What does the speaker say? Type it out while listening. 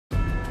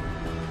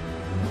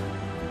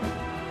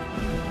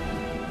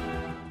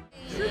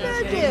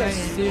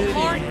this.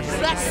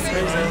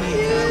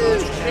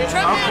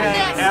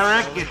 Okay,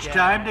 Eric, it's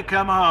time to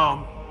come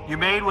home. You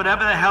made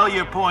whatever the hell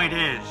your point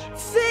is.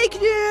 Fake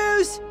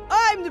news!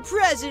 I'm the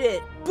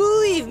president.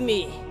 Believe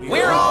me.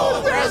 We're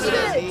all the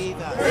president.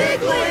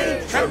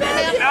 Bigly,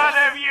 tremendous. None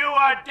of you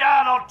are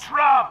Donald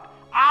Trump.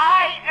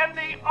 I am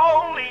the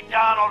only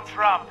Donald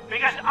Trump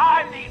because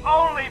I'm the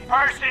only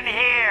person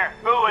here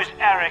who is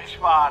Eric's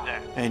father.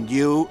 And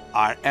you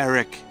are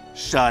Eric,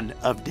 son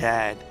of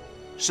Dad.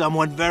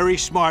 Someone very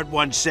smart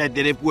once said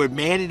that if we're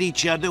mad at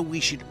each other, we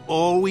should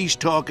always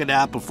talk it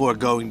out before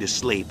going to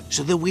sleep,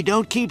 so that we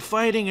don't keep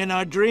fighting in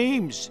our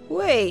dreams.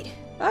 Wait,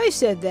 I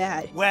said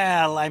that.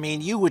 Well, I mean,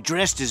 you were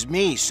dressed as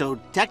me, so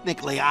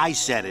technically I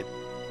said it.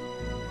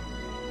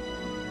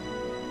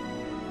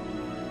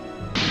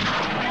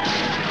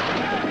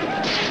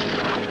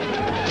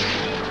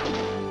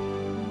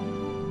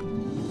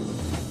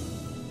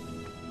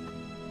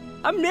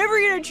 I'm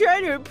never gonna try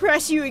to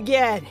impress you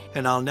again.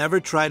 And I'll never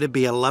try to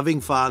be a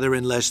loving father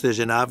unless there's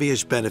an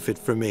obvious benefit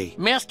for me.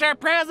 Mr.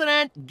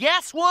 President,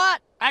 guess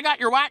what? I got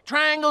your white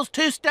triangles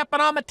two-stepping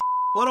on my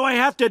What do I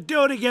have to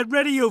do to get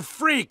rid of you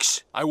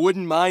freaks? I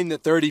wouldn't mind the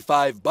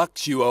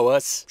 $35 you owe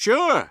us.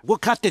 Sure. We'll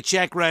cut the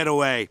check right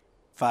away.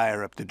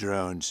 Fire up the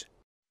drones.